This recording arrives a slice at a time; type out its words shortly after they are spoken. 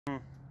Hey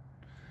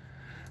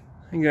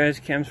guys,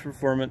 Cam's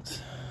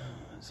Performance.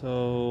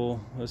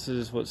 So this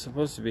is what's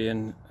supposed to be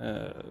in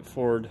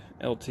Ford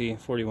LT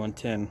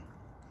 4110.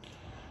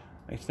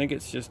 I think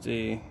it's just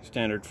a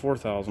standard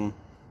 4000,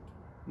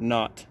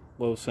 not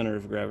low center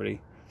of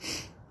gravity.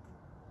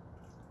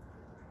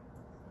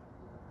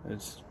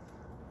 It's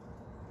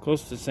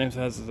close to the same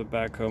size as the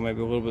backhoe, maybe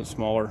a little bit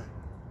smaller.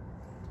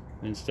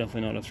 And it's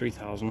definitely not a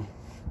 3000.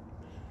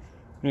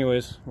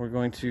 Anyways, we're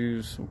in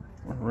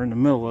the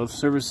middle of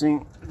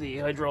servicing the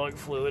hydraulic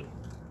fluid.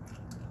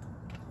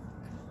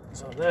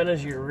 So that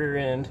is your rear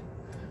end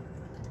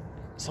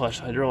 /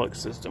 hydraulic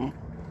system.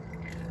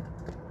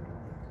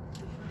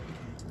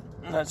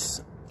 And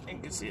that's, you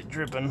can see it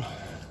dripping.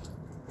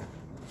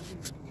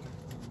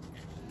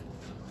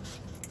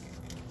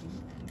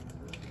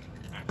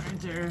 Right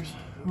there's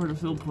where the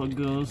fill plug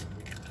goes.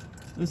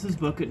 This is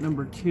bucket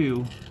number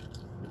 2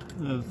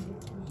 of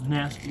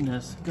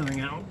nastiness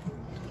coming out.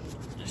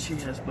 She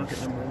has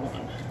bucket number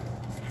 1.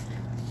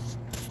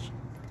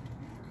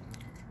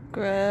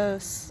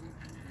 Gross.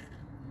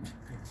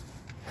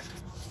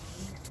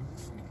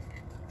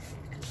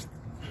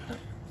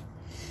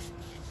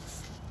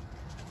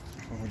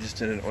 We just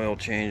did an oil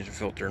change, a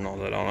filter and all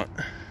that on it.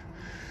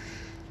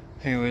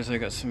 Anyways, I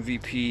got some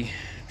VP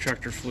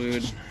tractor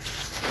fluid,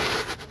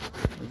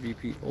 or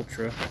VP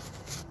Ultra.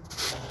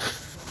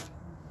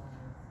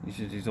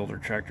 Usually these older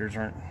tractors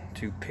aren't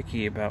too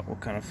picky about what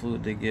kind of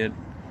fluid they get,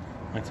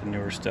 like the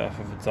newer stuff.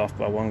 If it's off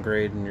by 1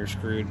 grade and you're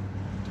screwed.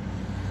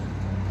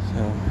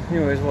 So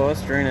anyways, while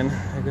it's draining,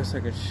 I guess I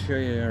could show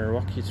you or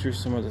walk you through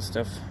some of the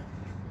stuff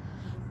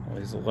all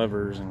these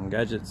levers and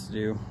gadgets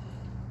do.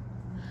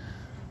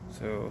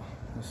 So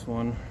this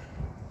one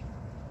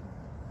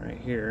right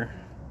here,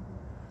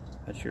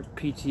 that's your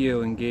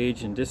PTO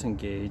engage and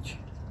disengage.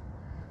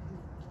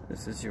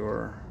 This is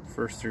your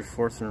 1st through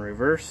 4th in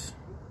reverse.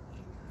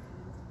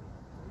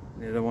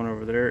 The other one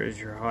over there is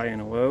your high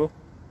and low.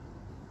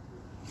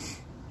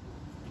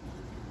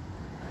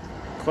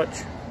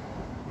 Clutch,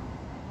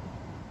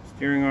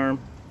 steering arm,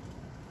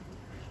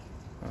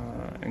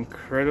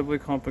 incredibly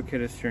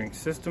complicated steering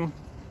system.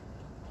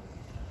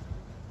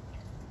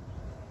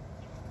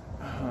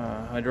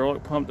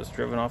 Hydraulic pump that's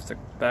driven off the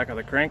back of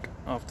the crank,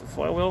 off the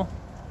flywheel.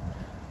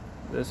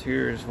 This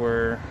here is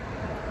where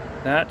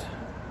that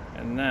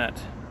and that,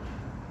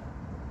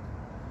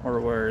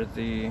 or where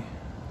these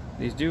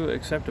do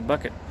accept a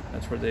bucket.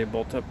 That's where they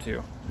bolt up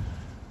to.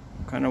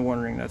 I'm kind of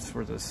wondering that's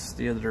where the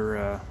other,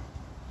 I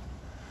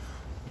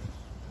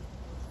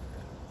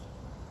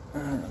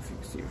don't know if you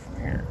can see it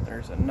from here.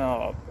 There's a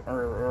knob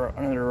or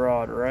another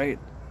rod right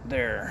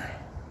there.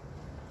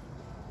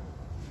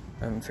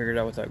 I haven't figured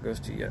out what that goes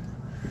to yet.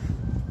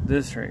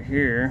 This right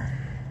here,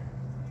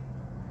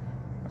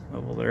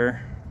 level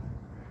there,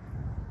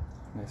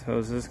 these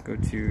hoses go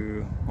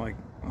to like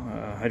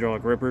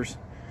hydraulic rippers.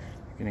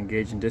 You can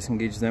engage and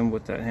disengage them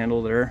with that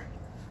handle there.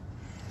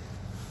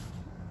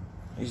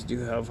 These do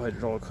have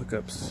hydraulic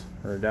hookups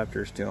or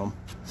adapters to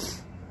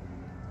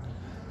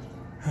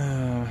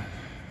them.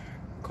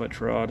 Clutch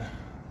rod,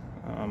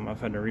 I've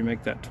had to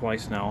remake that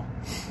twice now.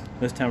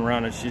 This time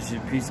around it's just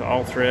a piece of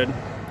all thread.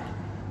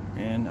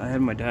 And I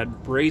had my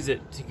dad braze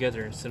it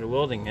together instead of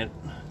welding it.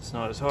 It's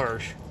not as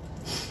harsh.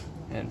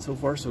 And so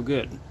far so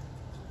good.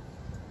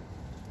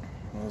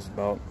 It was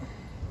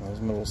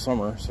middle of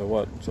summer, so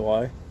what,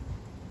 July?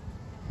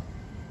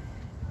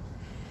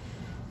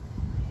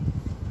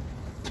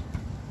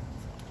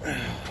 So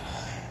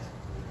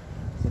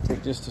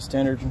take just a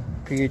standard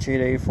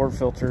PH8A Ford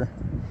filter,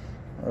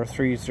 or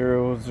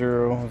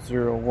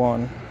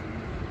 30001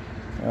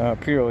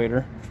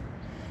 Purolator.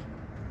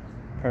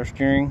 Power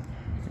steering,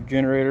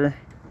 generator.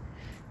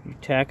 Your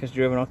tack is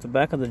driven off the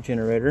back of the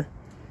generator.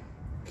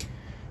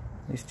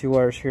 These 2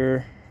 wires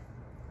here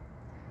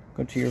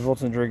go to your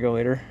voltage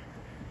regulator.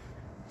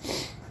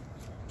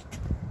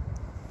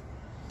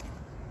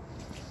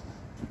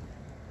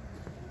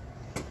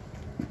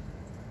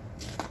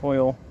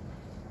 Coil,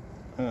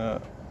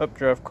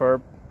 updraft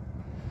carb,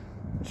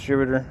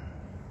 distributor,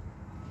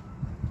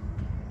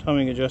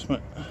 timing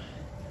adjustment,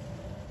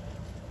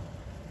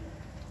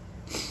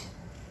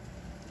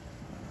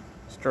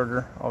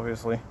 starter,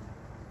 obviously,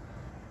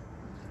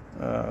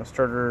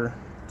 starter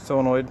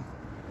solenoid,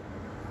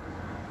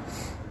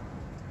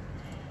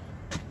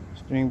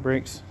 spinning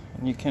brakes,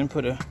 and you can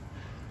put a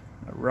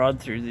rod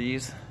through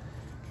these,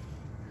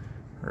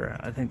 or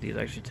I think these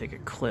actually take a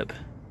clip.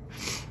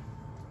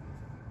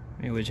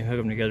 Anyways, you hook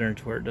them together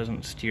to where it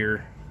doesn't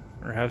steer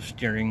or have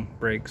steering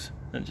brakes,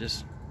 and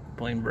just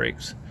plain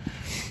brakes.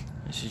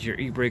 This is your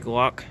e-brake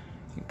lock.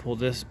 You pull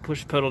this,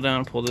 push the pedal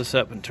down, pull this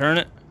up and turn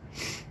it.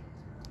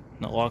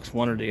 And it locks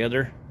one or the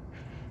other.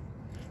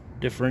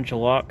 Differential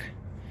lock.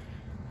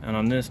 And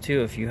on this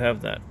too, if you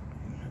have that,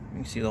 you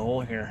can see the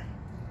hole here.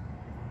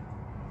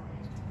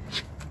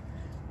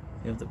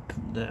 You have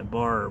that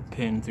bar or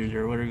pin through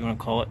there, whatever you want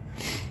to call it.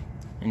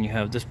 And you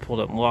have this pulled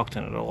up and locked,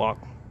 and it'll lock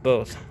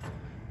both.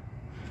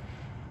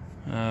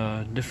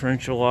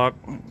 Differential lock,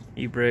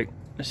 e-brake.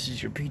 This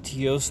is your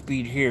PTO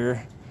speed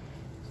here.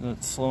 So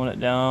it's slowing it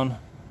down.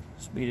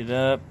 Speed it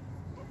up.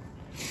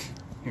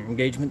 Your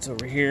engagement's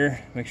over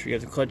here. Make sure you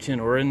have the clutch in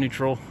or in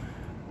neutral.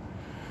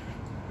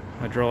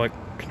 Hydraulic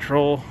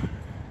control.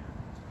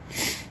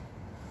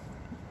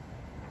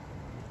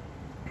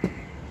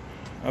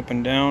 Up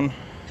and down.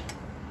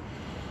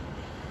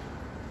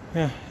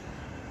 Yeah.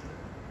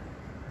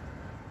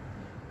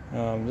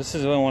 This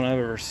is the only one I've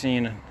ever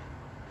seen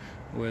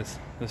with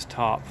this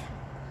top.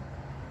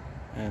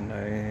 And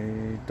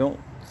I don't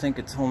think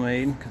it's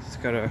homemade because it's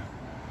got a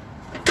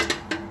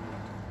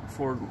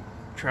Ford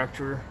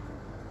tractor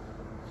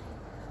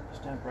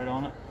stamp right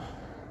on it.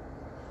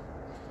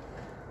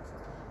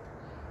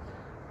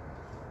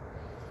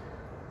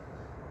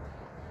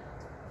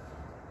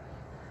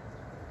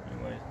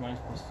 Anyways, mine's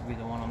supposed to be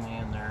the one on the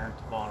end there at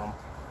the bottom.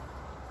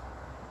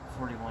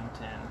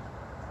 4110.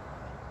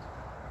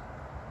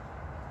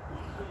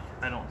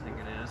 I don't think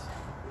it is.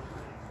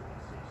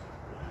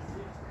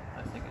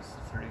 I think it's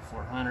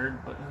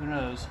 3400, but who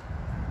knows?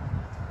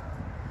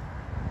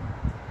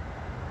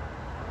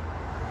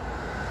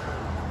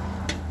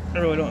 I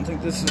really don't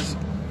think this is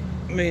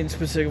made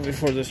specifically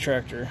for this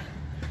tractor.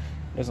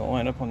 It doesn't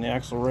line up on the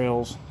axle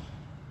rails.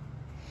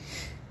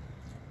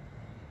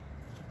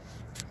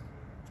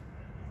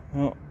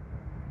 Well,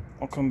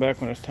 I'll come back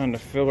when it's time to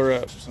fill her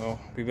up, so I'll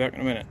be back in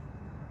a minute.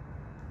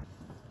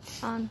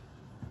 On.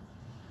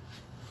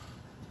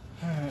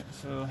 Alright,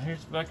 so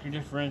here's back your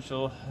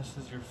differential. This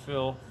is your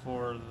fill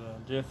for the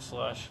diff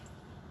slash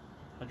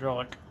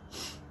hydraulic.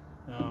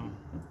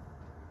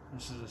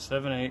 This is a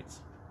 7/8.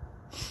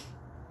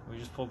 We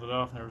just pulled it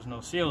off and there was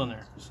no seal in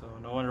there, so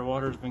no wonder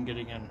water's been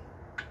getting in.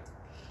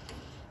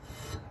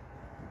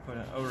 Put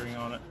an O-ring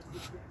on it,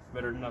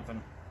 better than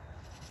nothing.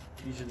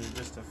 Usually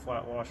just a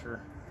flat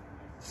washer.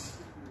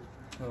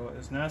 So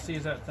as nasty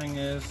as that thing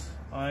is,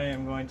 I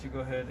am going to go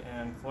ahead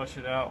and flush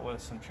it out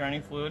with some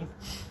tranny fluid.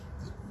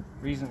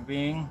 Reason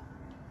being,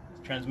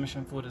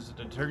 transmission fluid is a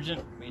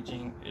detergent,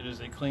 meaning it is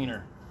a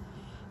cleaner.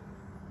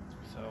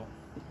 So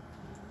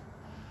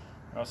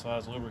it also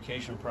has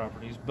lubrication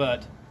properties,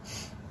 but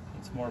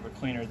it's more of a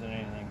cleaner than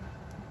anything.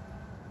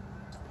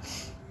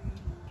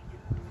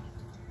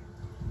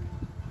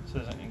 It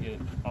says I can get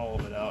all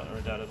of it out, or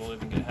I doubt it'll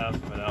even get half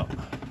of it out.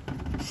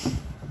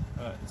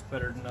 But it's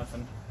better than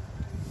nothing.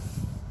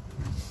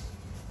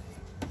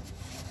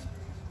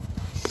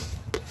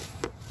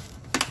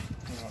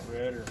 You want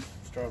red or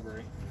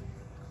strawberry?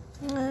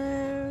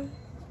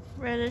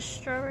 Reddish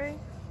strawberry.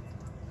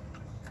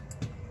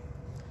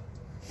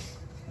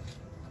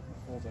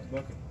 How full is that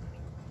bucket?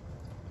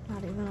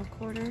 Not even a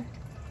quarter.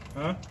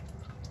 Huh?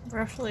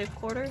 Roughly a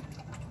quarter.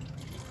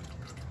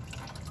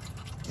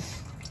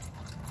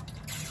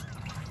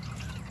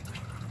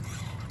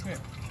 Yeah.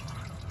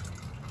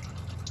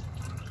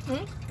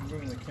 Hmm? I'm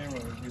moving the camera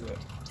to do that.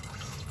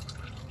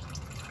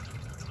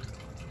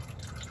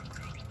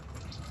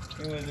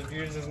 Anyways, if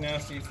yours is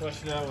nasty,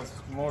 flush it out with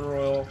motor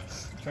oil,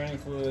 tranny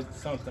fluid,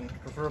 something.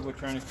 Preferably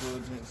tranny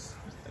fluid is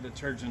a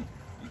detergent.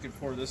 You could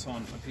pour this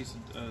on a piece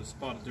of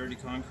spot of dirty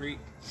concrete.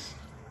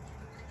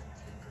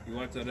 You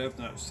wipe that up,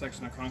 that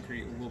section of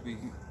concrete will be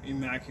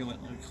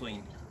immaculately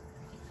clean.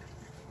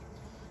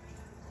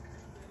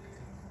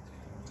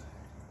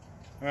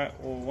 Alright,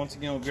 well, once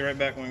again, we'll be right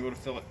back when we go to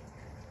fill it.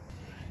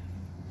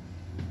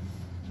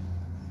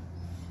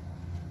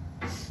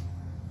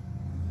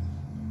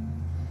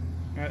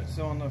 Alright,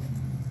 so on the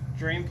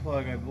drain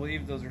plug, I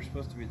believe those are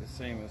supposed to be the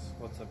same as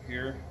what's up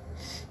here.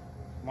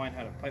 Mine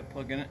had a pipe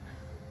plug in it,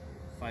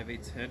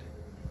 5/8 head.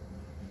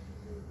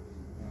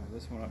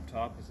 This one up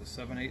top is a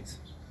 7/8.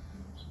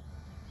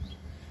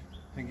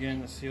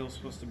 Again, the seal is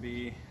supposed to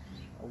be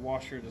a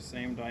washer the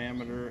same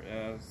diameter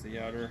as the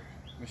outer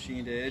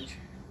machined edge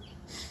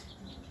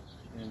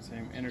and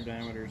same inner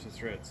diameter as the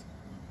threads.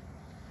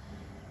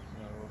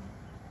 So,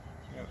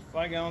 we got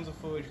 5 gallons of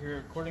fluid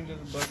here. According to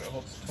the book, it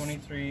holds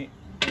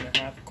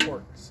 23.5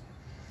 quarts,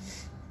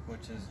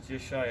 which is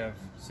just shy of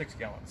 6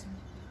 gallons.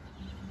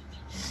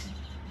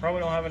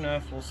 Probably don't have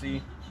enough, we'll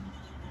see.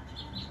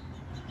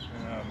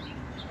 I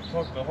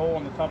poked the hole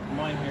on the top of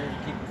mine here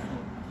to keep it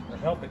from, or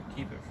help it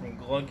keep it from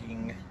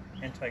glugging,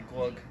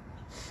 anti-glug.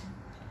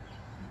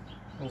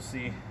 We'll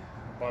see.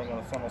 The bottom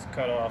of the funnel's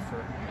cut off for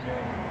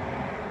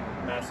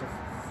doing massive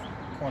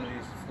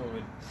quantities of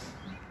fluid.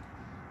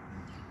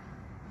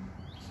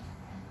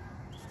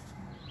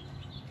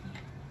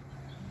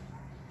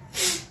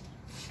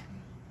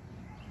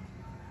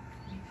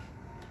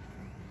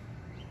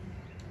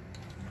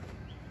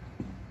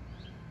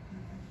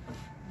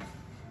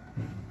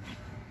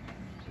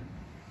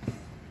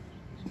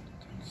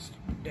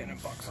 Denim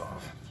box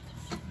off.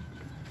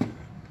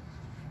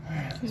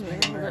 Alright, let's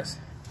make it this.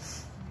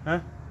 Huh?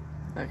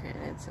 Okay,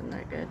 it's in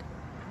there good.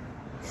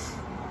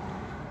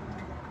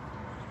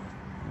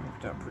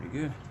 Worked out pretty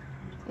good.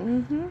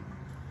 Mm-hmm.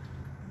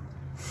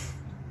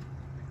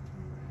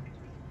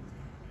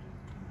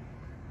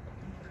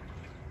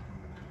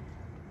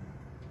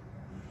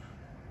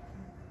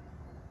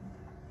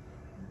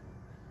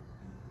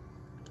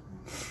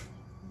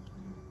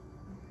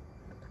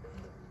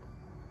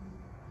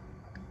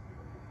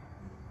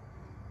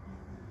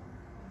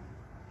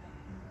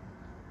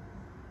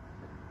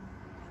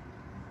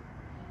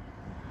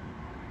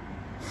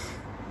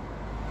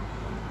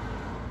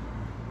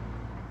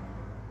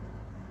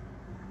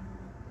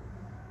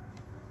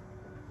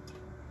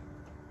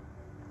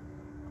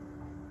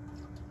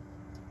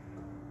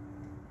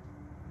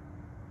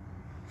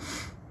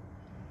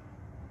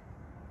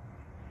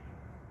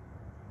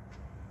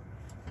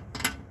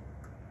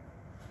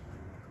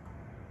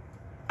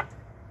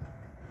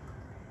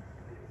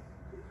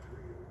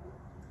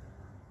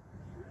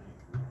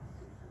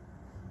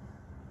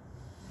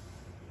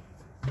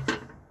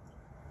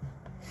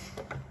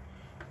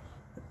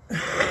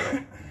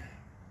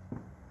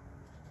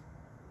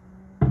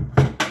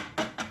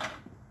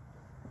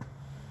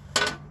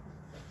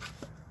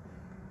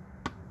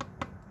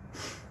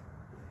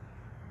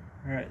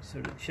 Alright,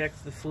 so to check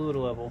the fluid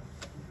level,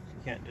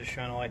 you can't just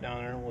shine a light down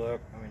there and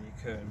look. I mean, you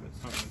could, but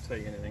it's not going to tell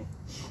you anything.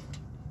 You're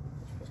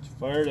supposed to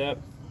fire it up.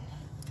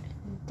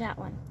 That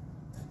one.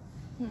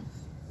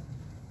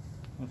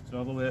 Lift it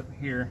all the way up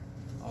here,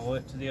 all the way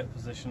up to the up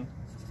position.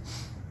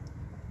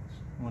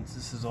 Once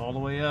this is all the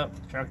way up,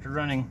 tractor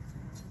running,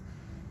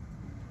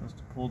 you're supposed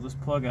to pull this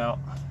plug out.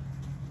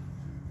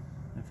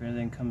 If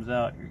anything comes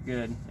out, you're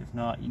good. If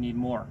not, you need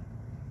more.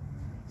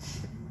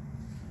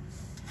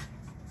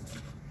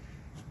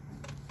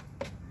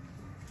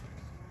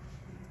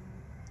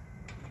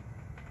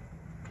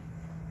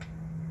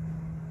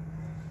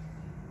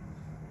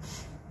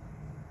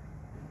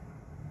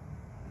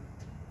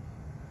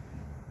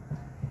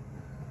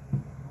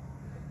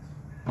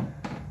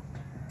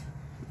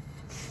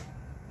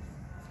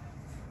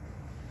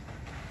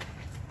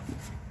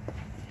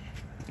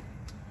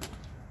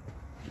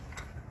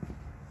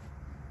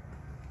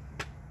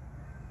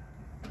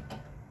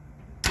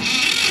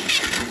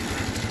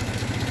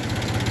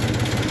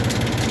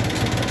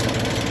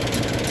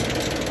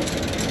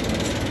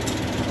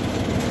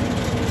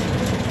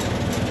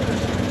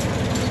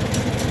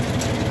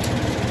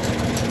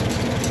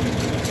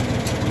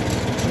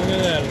 Look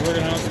at that, it's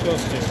working how it's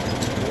supposed to.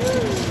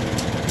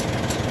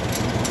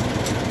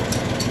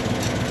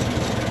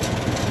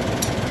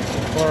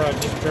 Before I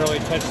just barely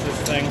touched this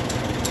thing.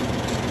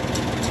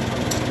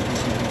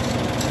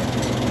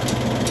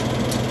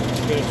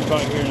 Get a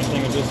spot here and the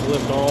thing will just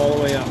lift all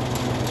the way up.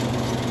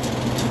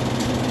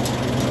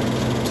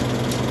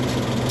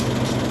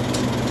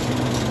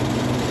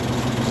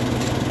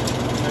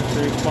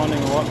 Actually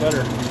responding a lot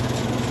better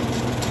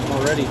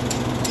already.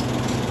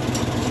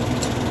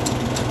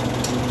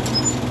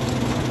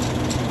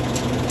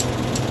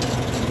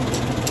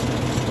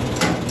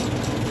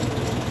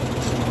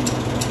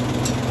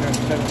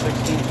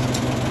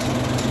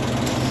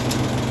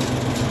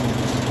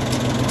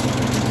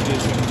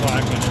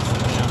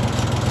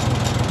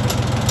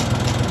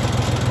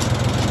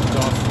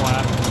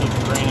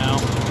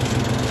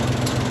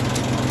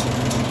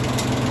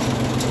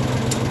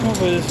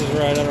 Hopefully this is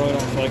right. I really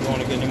don't feel like I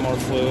want to get any more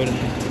fluid.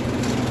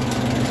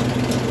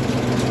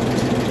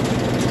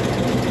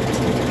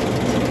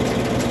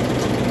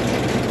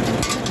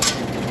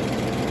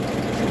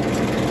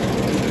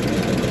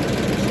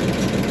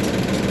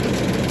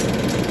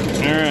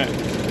 Alright.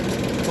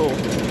 Cool.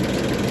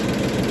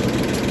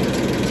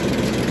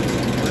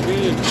 We're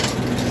good.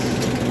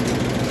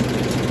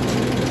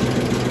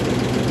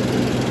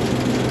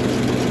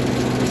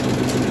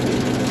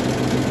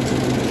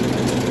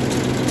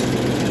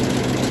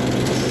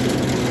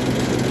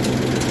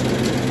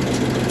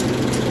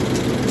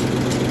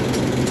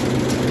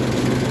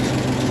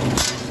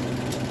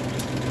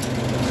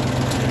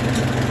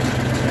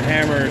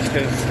 Hammers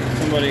because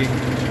somebody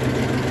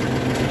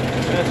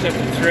messed up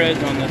the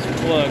threads on this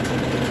plug.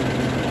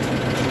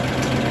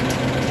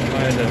 I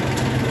had to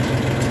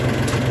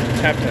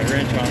tap that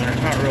wrench on there,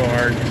 not real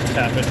hard, just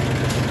tap it.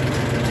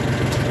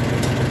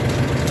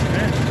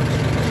 Yeah,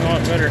 a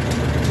lot better.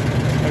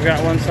 I've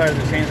got one side of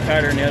the chain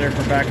tighter and the other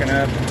for backing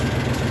up.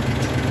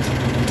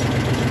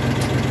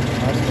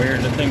 That's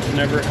weird, the thing's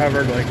never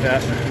hovered like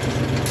that.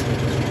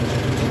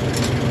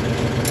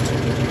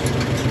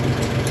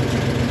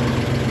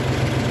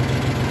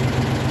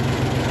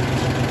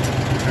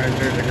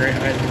 There's a great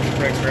height for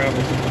brake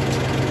gravel.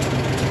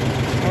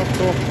 Oh,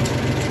 cool.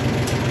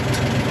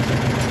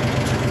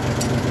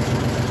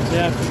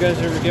 Yeah, if you guys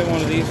ever get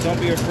one of these, don't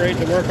be afraid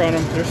to work on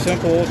them. They're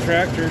simple old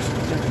tractors.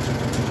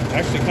 They're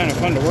actually kind of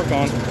fun to work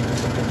on.